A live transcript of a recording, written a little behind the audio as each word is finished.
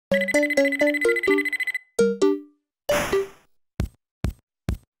What's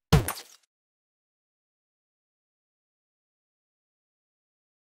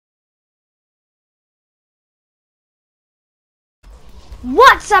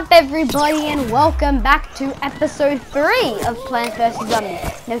up everybody, and welcome back to episode 3 of Plants vs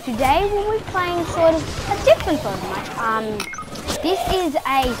Zombies. Now today we'll be playing sort of a different sort of match. This is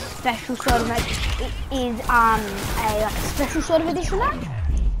a special sort of match. It is a special sort of edition match.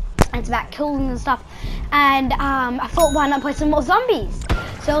 It's about killing and stuff. And I thought, why not play some more zombies?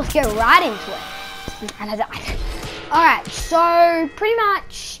 So let's get right into it. And I died. Alright, so pretty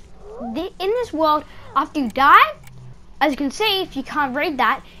much in this world, after you die, as you can see, if you can't read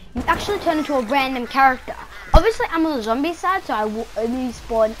that, you actually turn into a random character. Obviously, I'm on the zombie side, so I will only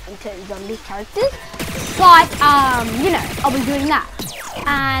spawn into zombie characters. But, you know, I'll be doing that.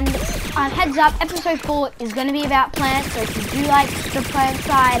 And heads up, episode 4 is going to be about plants, so if you do like the plant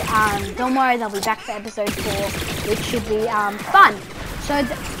side, don't worry, they'll be back for episode 4, which should be fun. So,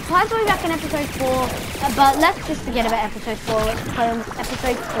 plants will be back in episode 4, but let's just forget about episode 4, let's play on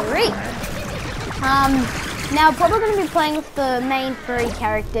episode 3. Now, probably going to be playing with the main 3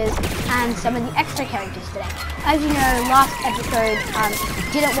 characters and some of the extra characters today. As you know, last episode,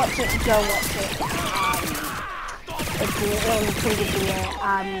 if you didn't watch it, go watch it. It's a pretty good video.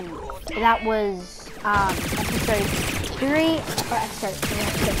 That was episode 3, or episode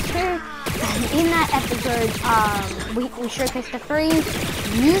 2. And in that episode, we showcased the 3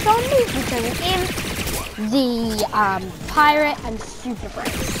 new zombies, which are the pirate and super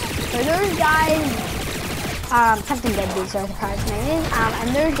friends. So those guys, Captain Brainzzzz, sorry, the character's name is,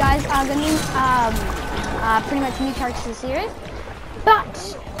 and those guys are going to be pretty much new characters to the series,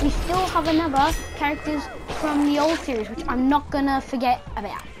 but we still have another characters from the old series, which I'm not going to forget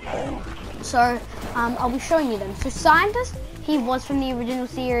about. So, I'll be showing you them. So, Scientist, he was from the original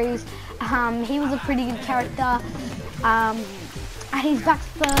series, he was a pretty good character, and he's back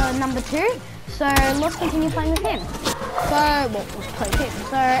for number 2, so let's continue playing with him. So, well, let's play with him.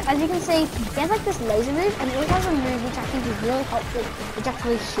 So, as you can see, he has like this laser move, and he also has a move which I think is really helpful, which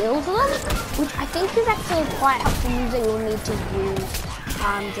actually heals them, which I think is actually quite helpful move that you'll need to use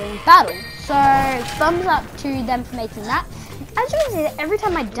during battle. So, thumbs up to them for making that. As you can see, every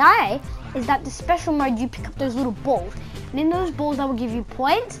time I die, is that the special mode, you pick up those little balls, and in those balls that will give you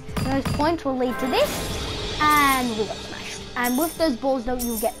points, and those points will lead to this, and we got smashed. And with those balls, though,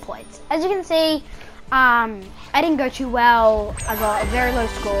 you'll get points. As you can see, I didn't go too well. I got a very low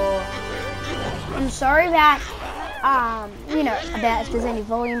score. I'm sorry that, you know, about if there's any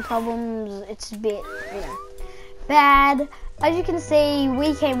volume problems, it's a bit, you know, bad. As you can see,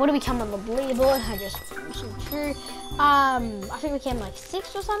 what did we come on the leaderboard? I just true. I think we came like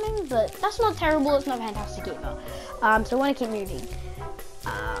 6th or something, but that's not terrible. It's not fantastic either. So I want to keep moving.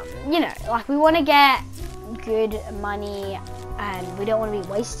 You know, like we want to get good money, and we don't want to be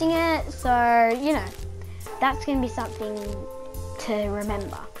wasting it. So you know, that's going to be something to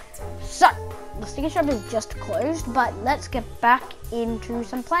remember. So the sticker shop is just closed, but let's get back into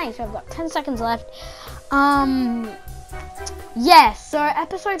some playing. So I've got 10 seconds left. Yeah, so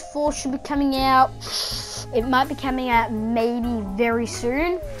episode 4 should be coming out. It might be coming out maybe very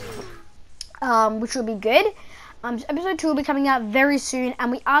soon, which will be good. So episode 2 will be coming out very soon,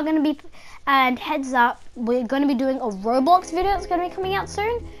 and we are going to be, and heads up, we're going to be doing a Roblox video that's going to be coming out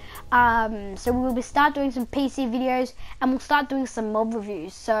soon. So we will start doing some PC videos, and we'll start doing some mob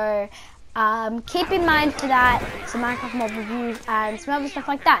reviews. So keep in mind for that, some Minecraft mob reviews and some other stuff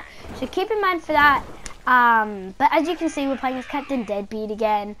like that. So keep in mind for that. But as you can see, we're playing as Captain Deadbeat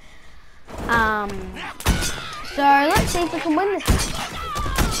again. So let's see if we can win this.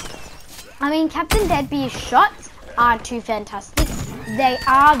 I mean, Captain Deadbeat's shots aren't too fantastic. They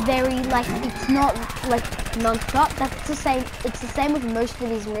are very, like, it's not like non-stop. That's the same. It's the same with most of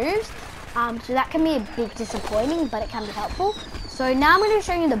these moves. So that can be a bit disappointing, but it can be helpful. So now I'm going to be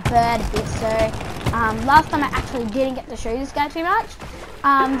showing you the bird bit. So last time I actually didn't get to show this guy too much.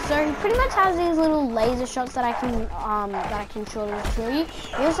 So he pretty much has these little laser shots that I can show you.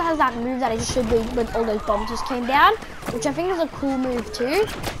 He also has that move that I just showed you when all those bombs just came down, which I think is a cool move too.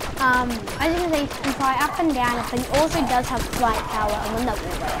 As you can see, he can fly up and down, but he also does have flight power, and when that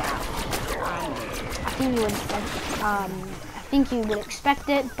will go out, I think you would expect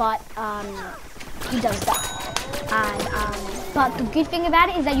it, but he does die. And but the good thing about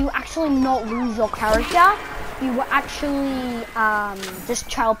it is that you actually not lose your character. You will actually just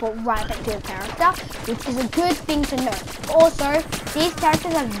teleport right back to your character, which is a good thing to know. Also, these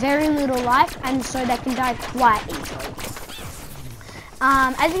characters have very little life, and so they can die quite easily.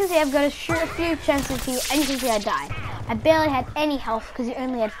 As you can see, I've got to shoot a few chances here, and you can see I died. I barely had any health because he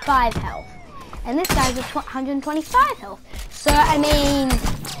only had 5 health. And this guy's at 125 health. So, I mean,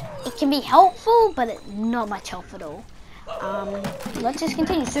 it can be helpful, but it's not much health at all. Let's just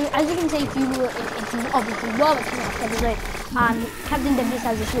continue. So, as you can see, if you obviously were watching last episode, Captain Devious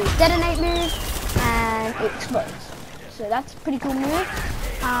has this really detonate move, and it explodes. So that's a pretty cool move.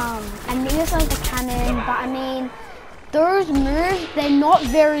 And he also has the cannon, but I mean, those moves, they're not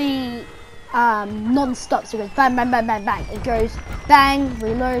very non-stop. So it goes bang, bang, bang, bang, bang. It goes bang,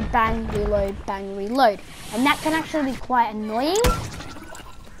 reload, bang, reload, bang, reload. And that can actually be quite annoying.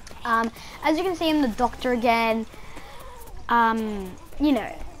 As you can see in the Doctor again, you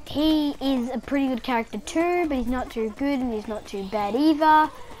know, he is a pretty good character too, but he's not too good and he's not too bad either.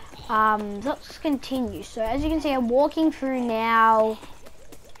 Let's continue. So as you can see, I'm walking through now.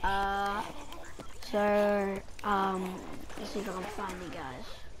 Let's see if I can find you guys.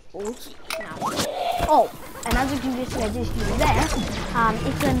 Oh, and as you can just see, I just use there.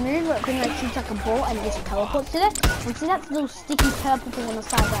 It's a move where it pretty much shoots like a ball and it just teleports to it. And see that little sticky purple thing on the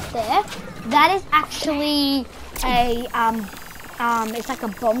side right there? That is actually a it's like a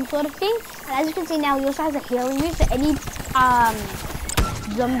bomb sort of thing. And as you can see now, he also has a healing move, so any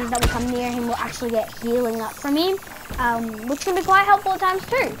zombies that will come near him will actually get healing up from him, which can be quite helpful at times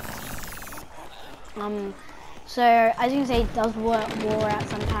too. So as you can see, it does wore out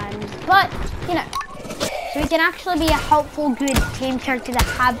sometimes, but you know, so he can actually be a helpful, good team character to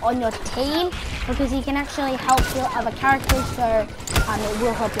have on your team because he can actually help your other characters. So it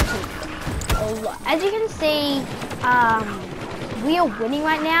will help your team a lot. As you can see, we are winning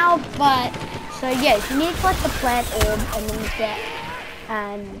right now, but so yes, you need to collect the plant orb and then you get.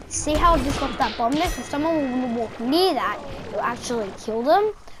 And see how I just left that bomb there? So someone will walk near that, it will actually kill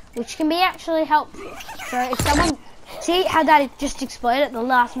them, which can be actually helpful. So if someone, see how that just exploded at the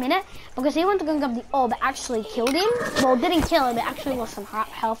last minute? Because he went to go and grab the orb, it actually killed him. Well, it didn't kill him, it actually lost some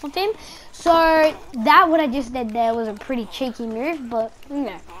health of him. So that what I just did there was a pretty cheeky move, but you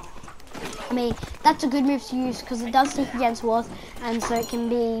know. I mean, that's a good move to use because it does stick against walls, and so it can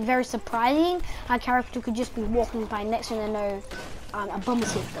be very surprising. Our character could just be walking by next to them and know a bomb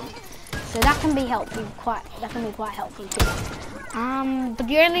has hit them. So that can be helpful, quite helpful too. But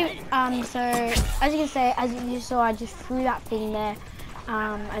the only so as you can say, as you saw, I just threw that thing there,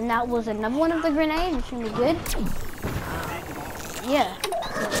 and that was another one of the grenades, which can be good. Yeah.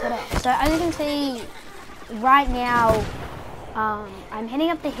 So as you can see, right now. I'm heading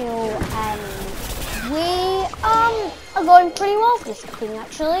up the hill and we are going pretty well for this thing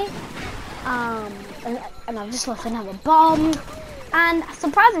actually. And I've just left another bomb. And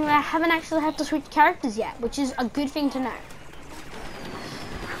surprisingly, I haven't actually had to switch characters yet, which is a good thing to know.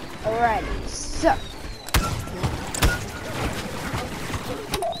 Alrighty, so.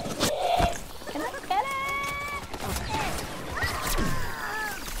 Can I get it? Okay.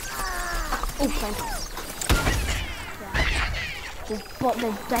 Oh, fantastic.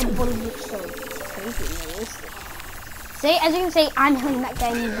 The dead body looks so crazy and realistic. See, as you can see, I'm killing that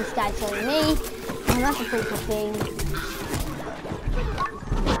game with this guy killing me. And that's a pretty cool thing.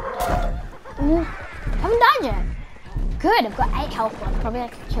 Ooh, haven't died yet. Good, I've got 8 health left. Probably I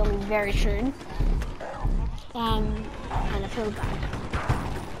could kill me very soon. And I feel bad.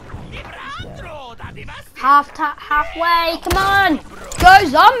 Halfway, come on! Go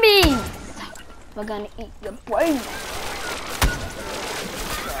zombies! We're gonna eat your brains.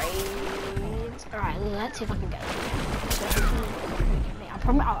 Alright, let's see if I can get it. I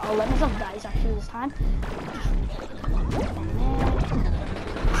promise I'll let myself die actually this time.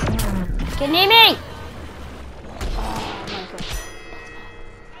 Get near me! Oh my god.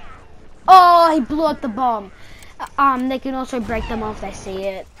 Oh, he blew up the bomb. They can also break them off if they see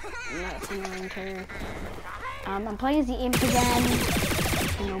it. That's annoying too. I'm playing as the imp again.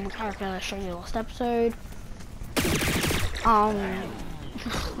 Normal character I showed you last episode. I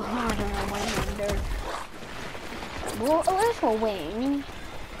don't know what I'm gonna do. Well, at least we'll win.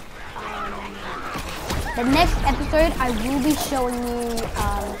 The next episode, I will be showing you, I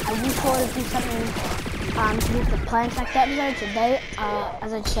will sort of do something with the plants like that episode. So they,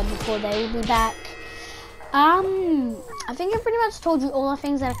 as I said before, they will be back. I think I pretty much told you all the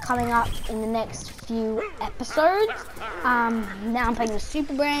things that are coming up in the next few episodes. Now I'm playing with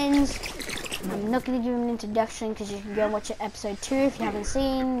Super Brains. I'm not going to give an introduction because you can go and watch episode 2 if you haven't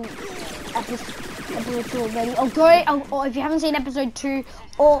seen episode 2 already. Or if you haven't seen episode 2,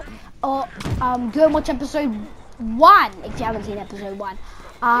 or go and watch episode 1 if you haven't seen episode 1.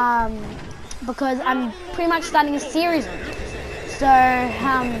 Because I'm pretty much starting a series on it. So,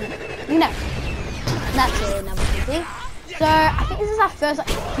 you know, that's really another thing. So I think this is our first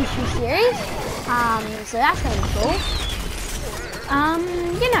official series. So that's going to be cool.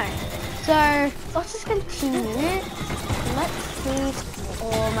 You know. So let's just continue. Let's see.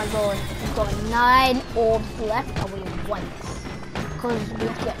 Oh my god, we've got 9 orbs left, and we won this. Because we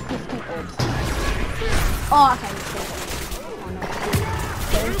have to get 50 orbs. Oh, okay, let's get him. Oh no,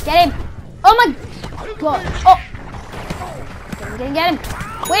 get him! Oh my god! Oh! Get him!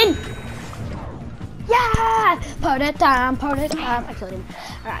 Win! Yeah! Party time! I killed him.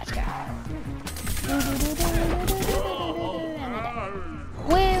 Alright, let's go.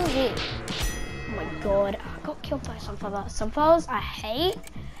 Where is he? Oh my god, I got killed by sunflower. Sunflowers I hate.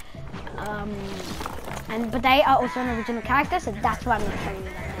 But they are also an original character, so that's why I'm not showing you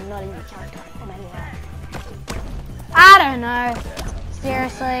them. They're not a new character. Or maybe they are. I don't know.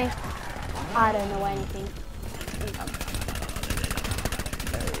 Seriously, I don't know anything.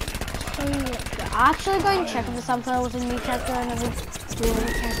 Okay, let's go. I'm actually going to check if the sunflower was a new character and every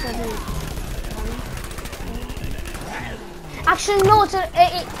character. Actually, no, it's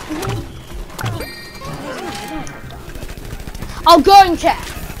I'll go and check.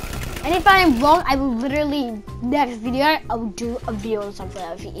 And if I'm wrong, I will literally, next video, I will do a video on something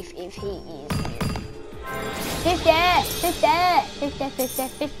if he is new. 50.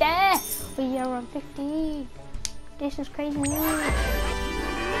 We are on 50. This is crazy.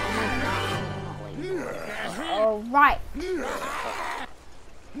 Alright.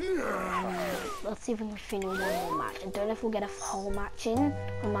 Let's see if we can finish one more match. I don't know if we'll get a whole match in.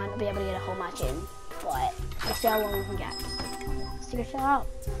 We might not be able to get a whole match in. But let's see how long we can get. Let's figure it out.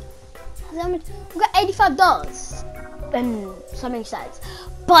 We've got $85 and something cents.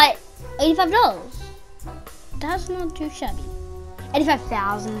 But $85, that's not too shabby.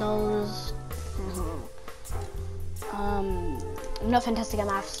 $85,000. I'm not fantastic at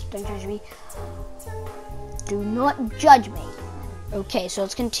maths, don't judge me. Do not judge me. Okay, so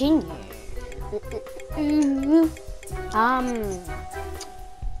let's continue. I've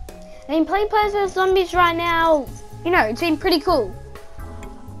been playing Plants vs Zombies right now. You know, it's been pretty cool.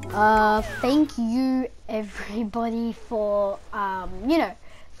 Thank you everybody for you know,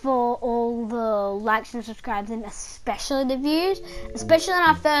 for all the likes and subscribes and especially the views. Especially in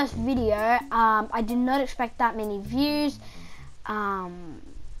our first video, I did not expect that many views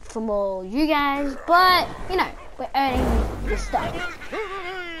from all you guys, but you know, we're earning this stuff.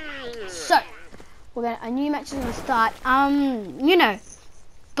 So we're gonna, a new match is gonna start. You know,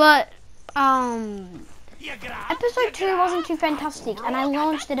 but episode 2 wasn't too fantastic, and I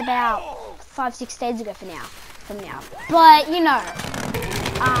launched it about 5-6 days ago from now. But you know,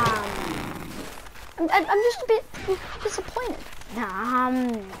 I'm just a bit disappointed.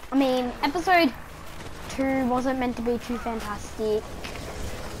 I mean, episode 2 wasn't meant to be too fantastic.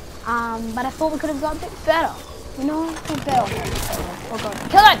 But I thought we could have got a bit better. You know, a bit better. Oh god,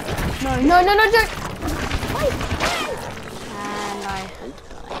 kill it! No, don't! Wait. And I had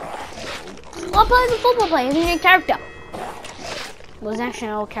to die. I'll play as a football player, he's a new character. Well, it's actually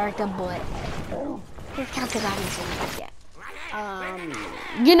an old character, but his characters I haven't seen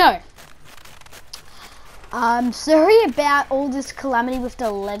yet. You know. I'm sorry about all this calamity with the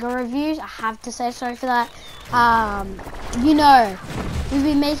Lego reviews. I have to say sorry for that. You know, we've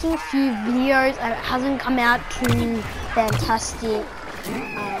been making a few videos and it hasn't come out too fantastic.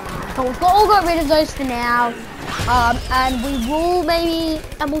 But we've all got rid of those for now. And we will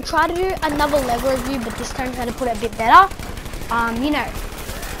we'll try to do another Lego review, but this time try to put it a bit better. You know,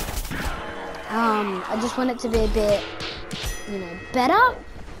 I just want it to be a bit, you know, better.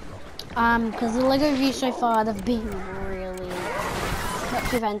 Because the Lego reviews so far, they've been really not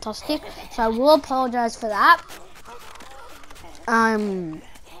too fantastic. So I will apologize for that.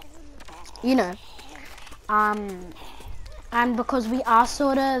 You know, and because we are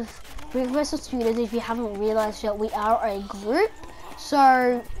sort of, Rick vs. Tutors, if you haven't realized yet, we are a group.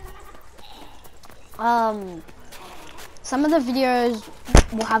 So, some of the videos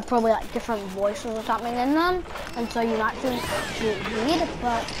will have probably like different voices or something in them, and so you might feel weird,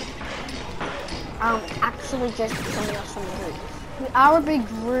 but actually just something else from the group. We are a big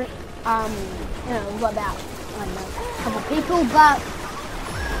group, you know, we've got about, I don't know, a couple people, but,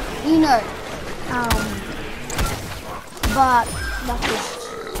 you know, but that's just,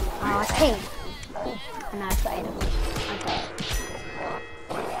 a team. And that's the item.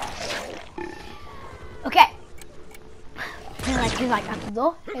 Okay. He's like at the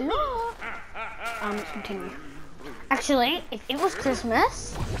door. Hello. Let's continue. Actually, if it was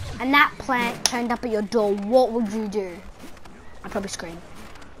Christmas and that plant turned up at your door, what would you do? I'd probably scream.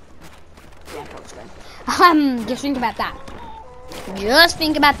 Yeah, I'd probably scream. Just think about that. Just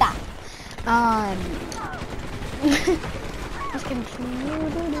think about that. Let's continue.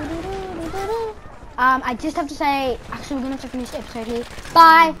 I just have to say, actually, we're going to have to finish the episode here.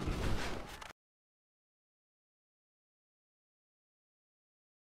 Bye.